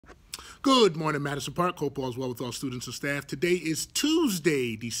Good morning, Madison Park. Hope all is well with all students and staff. Today is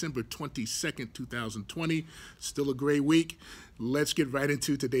Tuesday, December 22nd, 2020. Still a great week. Let's get right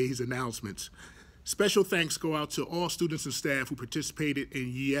into today's announcements. Special thanks go out to all students and staff who participated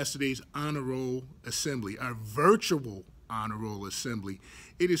in yesterday's Honor Roll Assembly, our virtual Honor Roll Assembly.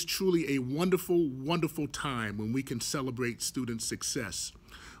 It is truly a wonderful, wonderful time when we can celebrate student success.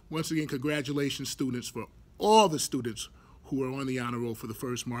 Once again, congratulations, students, for all the students who are on the honor roll for the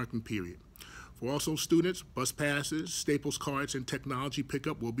first marking period. For also students, bus passes, Staples cards, and technology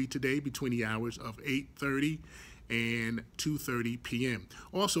pickup will be today between the hours of 8:30 and 2:30 p.m.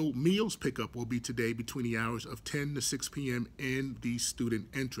 Also, meals pickup will be today between the hours of 10 to 6 p.m. in the student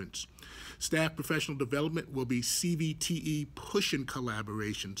entrance. Staff professional development will be CVTE push-in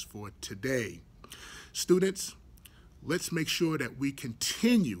collaborations for today. Students, let's make sure that we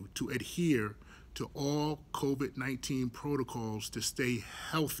continue to adhere to all COVID-19 protocols to stay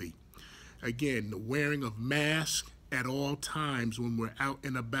healthy. Again, the wearing of masks at all times when we're out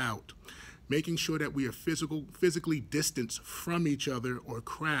and about, making sure that we are physically distanced from each other or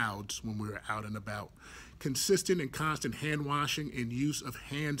crowds when we're out and about, consistent and constant hand washing and use of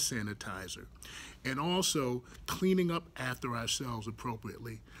hand sanitizer, and also cleaning up after ourselves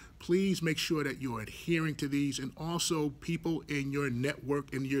appropriately. Please make sure that you're adhering to these, and also people in your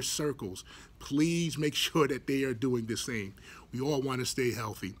network, in your circles, please make sure that they are doing the same. We all want to stay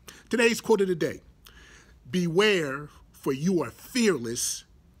healthy. Today's quote of the day: beware, for you are fearless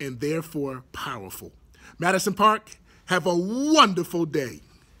and therefore powerful. Madison Park, have a wonderful day.